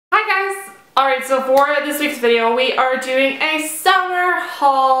Alright, so for this week's video, we are doing a summer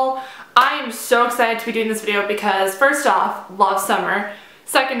haul. I am so excited to be doing this video because first off, love summer.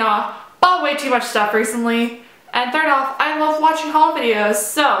 Second off, bought way too much stuff recently. And third off, I love watching haul videos.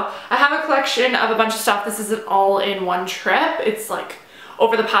 So I have a collection of a bunch of stuff. This isn't all in one trip. It's like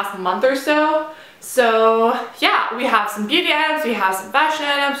over the past month or so. So yeah, we have some beauty items, we have some fashion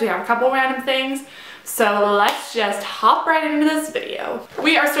items, we have a couple random things. So let's just hop right into this video.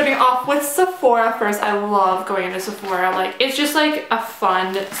 We are starting off with Sephora first. I love going into Sephora. Like, it's just like a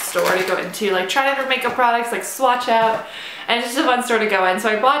fun store to go into. Like, try different makeup products, like swatch out, and it's just a fun store to go in. So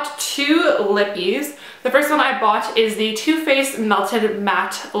I bought two lippies. The first one I bought is the Too Faced Melted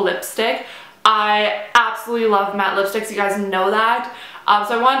Matte Lipstick. I absolutely love matte lipsticks, you guys know that.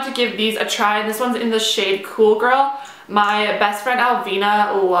 So I wanted to give these a try. This one's in the shade Cool Girl. My best friend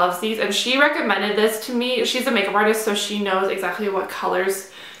Alvina loves these and she recommended this to me. She's a makeup artist, so she knows exactly what colors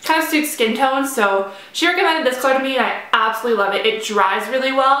kind of suit skin tones. So she recommended this color to me and I absolutely love it. It dries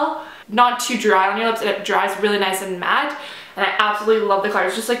really well, not too dry on your lips, and it dries really nice and matte. And I absolutely love the color.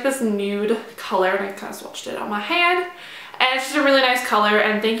 It's just like this nude color, and I kind of swatched it on my hand. And it's just a really nice color,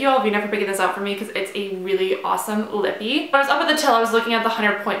 and thank you Alvina for picking this out for me because it's a really awesome lippy. When I was up at the till, I was looking at the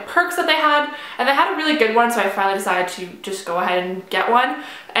 100-point perks that they had, and they had a really good one, so I finally decided to just go ahead and get one.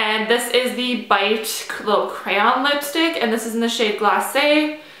 And this is the Bite little crayon lipstick, and this is in the shade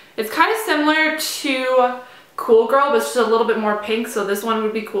Glacé. It's kind of similar to Cool Girl, but it's just a little bit more pink, so this one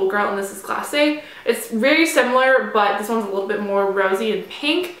would be Cool Girl and this is Glacé. It's very similar, but this one's a little bit more rosy and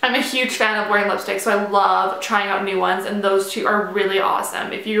pink. I'm a huge fan of wearing lipsticks, so I love trying out new ones, and those two are really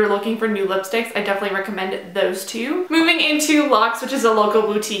awesome. If you're looking for new lipsticks, I definitely recommend those two. Moving into Luxe, which is a local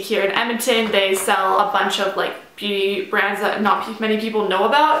boutique here in Edmonton. They sell a bunch of like beauty brands that not many people know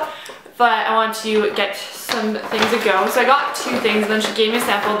about, but I want to get some things to go. So I got two things, and then she gave me a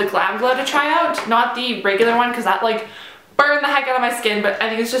sample of the Glam Glow to try out. Not the regular one, because that like burned the heck out of my skin, but I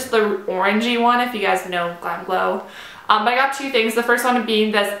think it's just the orangey one, if you guys know Glam Glow. But I got two things. The first one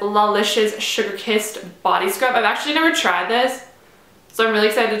being this Lalicious Sugar Kissed Body Scrub. I've actually never tried this, so I'm really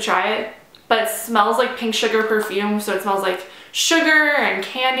excited to try it. But it smells like pink sugar perfume, so it smells like sugar and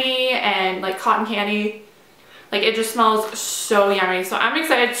candy and like cotton candy. Like, it just smells so yummy. So I'm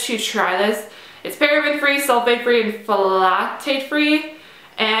excited to try this. It's paraben free, sulfate free, and phthalate free.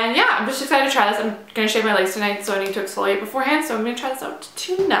 And yeah, I'm just excited to try this. I'm gonna shave my legs tonight, so I need to exfoliate beforehand. So I'm gonna try this out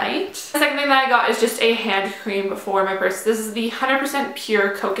tonight. The second thing that I got is just a hand cream for my purse. This is the 100%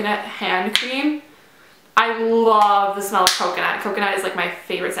 pure coconut hand cream. I love the smell of coconut. Coconut is like my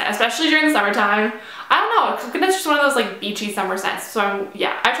favorite scent, especially during the summertime. I don't know, coconut's just one of those like beachy summer scents. So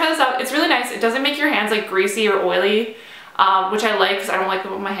yeah, I tried this out. It's really nice. It doesn't make your hands like greasy or oily, which I like because I don't like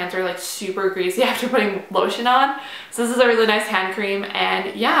when my hands are like super greasy after putting lotion on. So this is a really nice hand cream,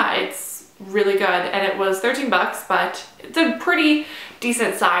 and yeah, it's really good. And it was 13 bucks, but it's a pretty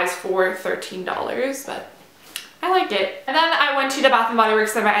decent size for $13, but I like it. And then I went to the Bath & Body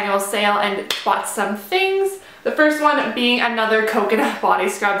Works at my annual sale and bought some things. The first one being another coconut body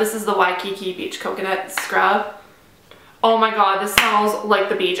scrub. This is the Waikiki Beach Coconut Scrub. Oh my god, this smells like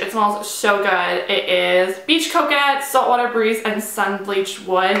the beach. It smells so good. It is beach coconut, saltwater breeze, and sun-bleached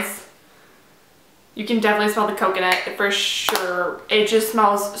woods. You can definitely smell the coconut for sure. It just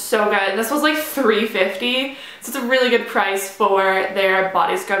smells so good. And this was like $3.50, so it's a really good price for their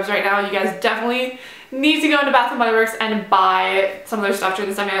body scrubs right now. You guys definitely need to go into Bath & Body Works and buy some of their stuff during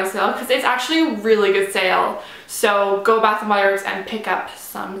the semi-annual sale because it's actually a really good sale. So go Bath & Body Works and pick up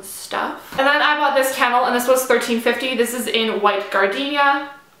some stuff. And then I bought this candle, and this was $13.50. This is in white gardenia.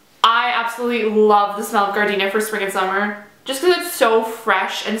 I absolutely love the smell of gardenia for spring and summer just because it's so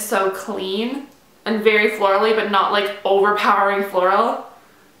fresh and so clean and very florally, but not like overpowering floral.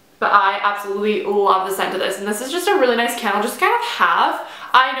 But I absolutely love the scent of this, and this is just a really nice candle just to kind of have.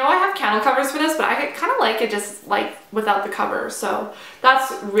 I know I have candle covers for this, but I kind of like it just like without the cover, so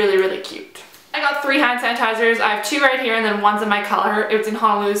that's really, really cute. I got 3 hand sanitizers. I have 2 right here, and then one's in my color. It's in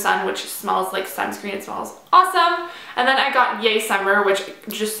Honolulu Sun, which smells like sunscreen. It smells awesome. And then I got Yay Summer, which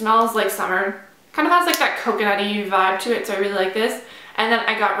just smells like summer. Kind of has like that coconutty vibe to it, so I really like this. And then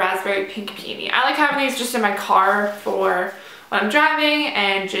I got Raspberry Pink Peony. I like having these just in my car for when I'm driving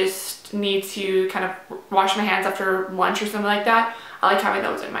and just need to kind of wash my hands after lunch or something like that. I like having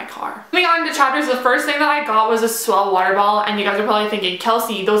those in my car. Moving on to chapters, the first thing that I got was a Swell water bottle, and you guys are probably thinking,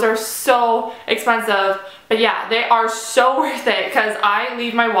 Kelsey, those are so expensive. But yeah, they are so worth it because I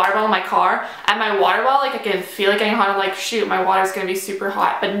leave my water bottle in my car, and my water bottle, like, I can feel it getting hot. I'm like, shoot, my water's gonna be super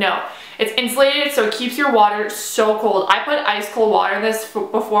hot. But no, it's insulated, so it keeps your water so cold. I put ice cold water in this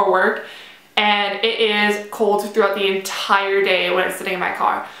before work, and it is cold throughout the entire day when it's sitting in my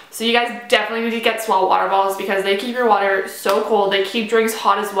car. So you guys definitely need to get Swell water bottles because they keep your water so cold. They keep drinks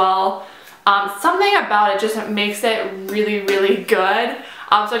hot as well. Something about it just makes it really, really good.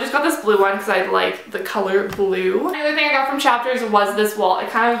 So I just got this blue one because I like the color blue. The other thing I got from Chapters was this wallet.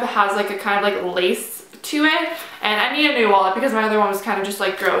 It kind of has like a kind of like lace to it, and I need a new wallet because my other one was kind of just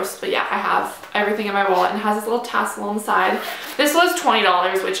like gross. But yeah, I have everything in my wallet and it has this little tassel on the side. This was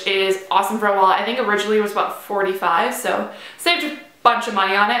 $20, which is awesome for a wallet. I think originally it was about $45, so saved a bunch of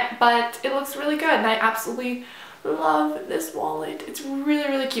money on it, but it looks really good and I absolutely love this wallet. It's really,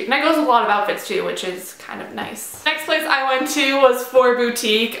 really cute. And it goes with a lot of outfits too, which is kind of nice. Next place I went to was For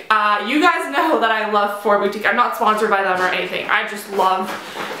Boutique. You guys know that I love For Boutique. I'm not sponsored by them or anything. I just love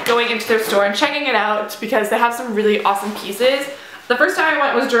going into their store and checking it out because they have some really awesome pieces. The first time I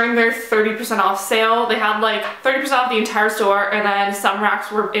went was during their 30% off sale. They had like 30% off the entire store, and then some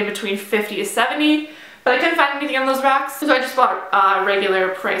racks were in between 50 to 70. But I couldn't find anything on those racks, so I just bought regular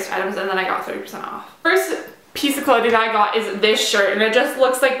priced items and then I got 30% off. First piece of clothing I got is this shirt, and it just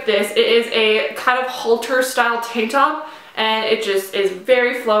looks like this. It is a kind of halter style tank top, and it just is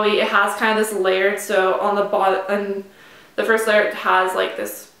very flowy. It has kind of this layered, so on the bottom, the first layer it has like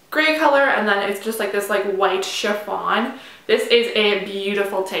this gray color, and then it's just like this like white chiffon. This is a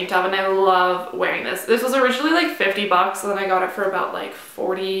beautiful tank top and I love wearing this. This was originally like 50 bucks, and then I got it for about like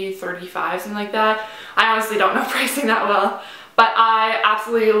 40, 35, something like that. I honestly don't know pricing that well, but I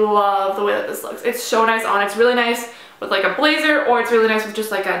absolutely love the way that this looks. It's so nice on. It's really nice with like a blazer, or it's really nice with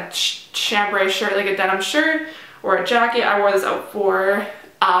just like a chambray shirt, like a denim shirt or a jacket. I wore this out for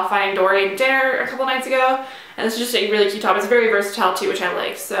Finding Dory dinner a couple nights ago, and this is just a really cute top. It's very versatile too, which I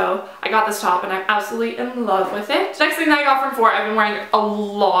like. So I got this top and I'm absolutely in love with it. Next thing that I got from Ford, I've been wearing a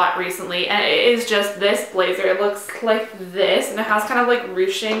lot recently, and it is just this blazer. It looks like this, and it has kind of like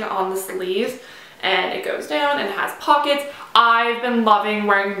ruching on the sleeves, and it goes down and it has pockets. I've been loving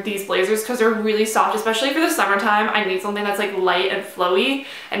wearing these blazers because they're really soft, especially for the summertime. I need something that's like light and flowy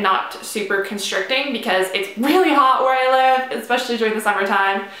and not super constricting because it's really hot where I live, especially during the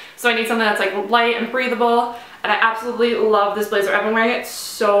summertime. So I need something that's like light and breathable, and I absolutely love this blazer. I've been wearing it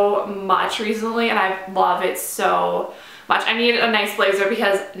so much recently and I love it so much. I need a nice blazer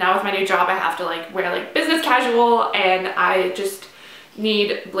because now with my new job I have to like wear like business casual, and I just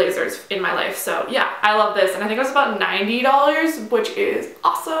need blazers in my life. So yeah, I love this, and I think it was about $90, which is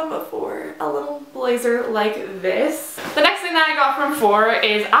awesome for a little blazer like this. The next thing that I got from Ford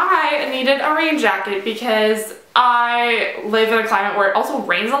is I needed a rain jacket because I live in a climate where it also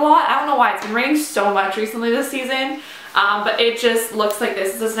rains a lot. I don't know why, it's been raining so much recently this season, but it just looks like this.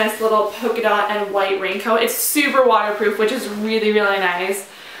 It's this nice little polka dot and white raincoat. It's super waterproof, which is really, really nice.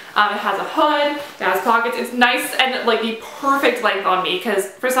 It has a hood, it has pockets. It's nice and like the perfect length on me because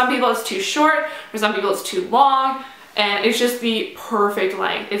for some people it's too short, for some people it's too long, and it's just the perfect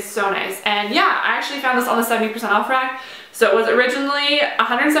length. It's so nice. And yeah, I actually found this on the 70% off rack. So it was originally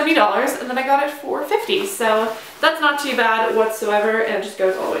 $170 and then I got it for $50. So that's not too bad whatsoever, and it just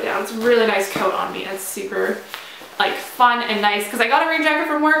goes all the way down. It's a really nice coat on me, and it's super like fun and nice because I got a rain jacket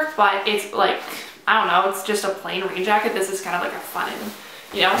from work, but it's like, I don't know, it's just a plain rain jacket. This is kind of like a fun and,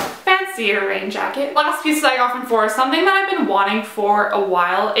 you know, fancier rain jacket. Last piece that I got from Ford, something that I've been wanting for a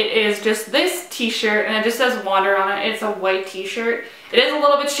while. It is just this t-shirt, and it just says Wander on it. It's a white t-shirt. It is a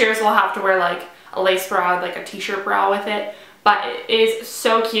little bit sheer, so I'll have to wear like a lace bra, like a t-shirt bra with it. But it is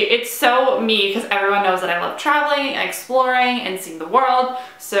so cute. It's so me because everyone knows that I love traveling and exploring and seeing the world.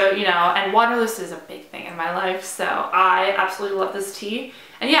 So, you know, and Wanderlust is a big thing in my life. So I absolutely love this tee.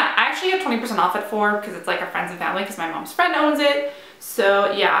 And yeah, I actually have 20% off at Ford because it's like a friends and family because my mom's friend owns it.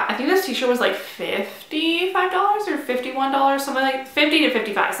 So yeah, I think this t-shirt was like $55 or $51, something like 50 to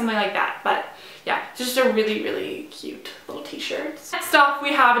 55, something like that. But yeah, it's just a really, really cute little t-shirt. Next up,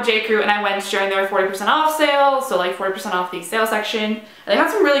 we have a J. Crew, and I went during their 40% off sale, so like 40% off the sale section. And they had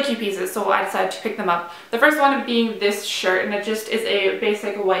some really cute pieces, so I decided to pick them up. The first one being this shirt, and it just is a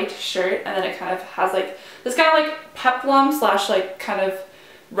basic white shirt, and then it kind of has like this kind of like peplum slash like kind of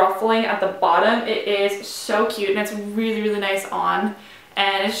ruffling at the bottom. It is so cute, and it's really, really nice on,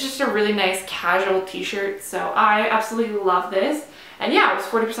 and it's just a really nice casual t-shirt. So I absolutely love this. And yeah, it was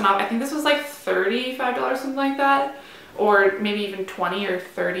 40% off. I think this was like $35, something like that, or maybe even 20 or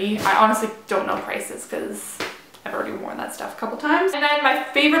 30. I honestly don't know prices because I've already worn that stuff a couple times. And then my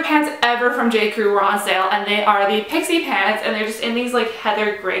favorite pants ever from J. Crew were on sale, and they are the Pixie pants, and they're just in these like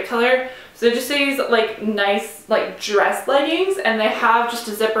heather gray color. So they're just these like nice like dress leggings, and they have just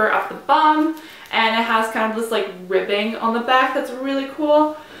a zipper up the bum, and it has kind of this like ribbing on the back that's really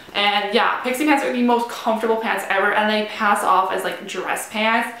cool. And yeah, Pixie pants are the most comfortable pants ever, and they pass off as like dress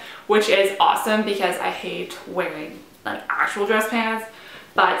pants, which is awesome because I hate wearing like actual dress pants.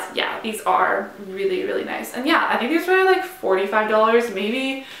 But yeah, these are really, really nice. And yeah, I think these were like $45,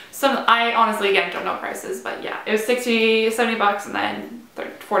 maybe. I honestly, again, don't know prices, but yeah, it was 60, 70 bucks and then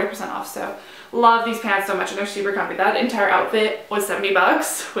 40% off. So love these pants so much and they're super comfy. That entire outfit was 70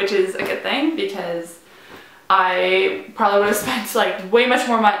 bucks, which is a good thing because I probably would have spent like way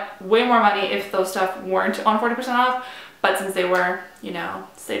more money if those stuff weren't on 40% off. But since they were, you know,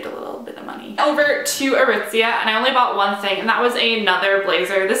 saved a little bit of money. Over to Aritzia, and I only bought one thing, and that was another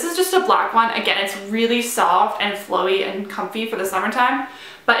blazer. This is just a black one. Again, it's really soft and flowy and comfy for the summertime,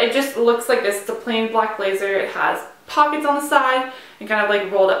 but it just looks like this. It's a plain black blazer. It has pockets on the side and kind of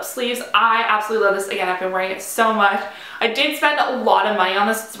like rolled up sleeves. I absolutely love this. Again, I've been wearing it so much. I did spend a lot of money on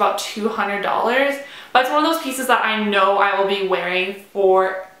this. It's about $200, but it's one of those pieces that I know I will be wearing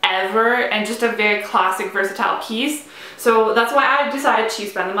forever and just a very classic, versatile piece. So that's why I decided to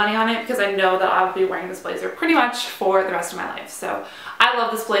spend the money on it, because I know that I will be wearing this blazer pretty much for the rest of my life. So I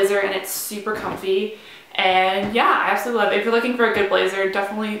love this blazer and it's super comfy. And yeah, I absolutely love it. If you're looking for a good blazer,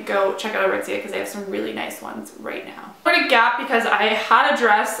 definitely go check out Aritzia because they have some really nice ones right now. I went to Gap because I had a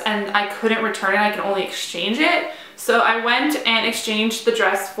dress and I couldn't return it. I could only exchange it. So I went and exchanged the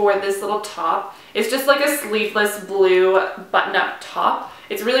dress for this little top. It's just like a sleeveless blue button-up top.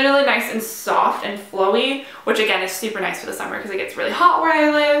 It's really, really nice and soft and flowy, which again is super nice for the summer because it gets really hot where I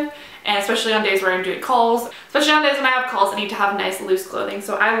live, and especially on days where I'm doing calls. Especially on days when I have calls, I need to have nice loose clothing.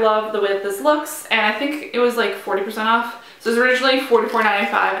 So I love the way that this looks, and I think it was like 40% off. So it was originally $44.95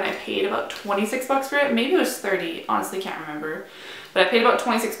 and I paid about 26 bucks for it. Maybe it was 30, honestly can't remember. But I paid about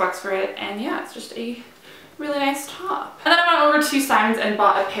 26 bucks for it, and yeah, it's just a really nice top. And then I went over to Simon's and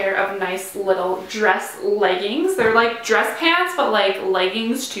bought a pair of nice little dress leggings. They're like dress pants, but like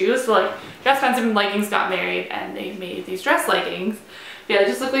leggings too. So like dress pants and leggings got married and they made these dress leggings. But yeah, they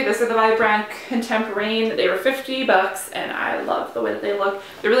just look like this. They're the Vibrant Contemporary. They were 50 bucks and I love the way that they look.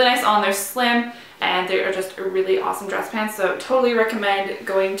 They're really nice on, they're slim, and they are just a really awesome dress pants. So totally recommend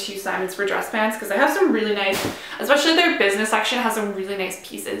going to Simon's for dress pants because they have some really nice, especially their business section has some really nice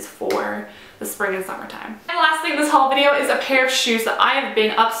pieces for the spring and summertime. And last thing in this haul video is a pair of shoes that I have been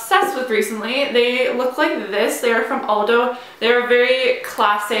obsessed with recently. They look like this. They are from Aldo. They're a very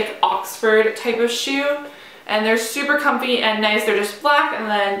classic Oxford type of shoe and they're super comfy and nice. They're just black and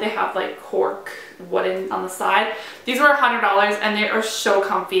then they have like cork wooden on the side. These were $100 and they are so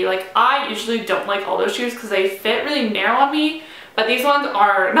comfy. Like I usually don't like Aldo shoes because they fit really narrow on me, but these ones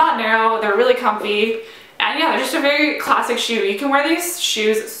are not narrow. They're really comfy. And yeah, they're just a very classic shoe. You can wear these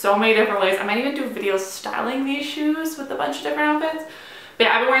shoes so many different ways. I might even do videos styling these shoes with a bunch of different outfits. But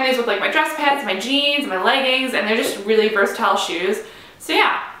yeah, I've been wearing these with like my dress pants, my jeans, my leggings, and they're just really versatile shoes. So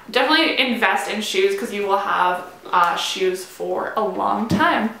yeah, definitely invest in shoes because you will have shoes for a long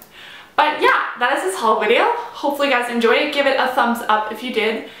time. But yeah, that is this haul video. Hopefully you guys enjoyed it. Give it a thumbs up if you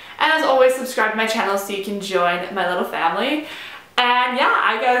did. And as always, subscribe to my channel so you can join my little family. And yeah,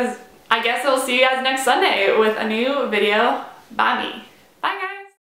 I guess I'll see you guys next Sunday with a new video. Bye me.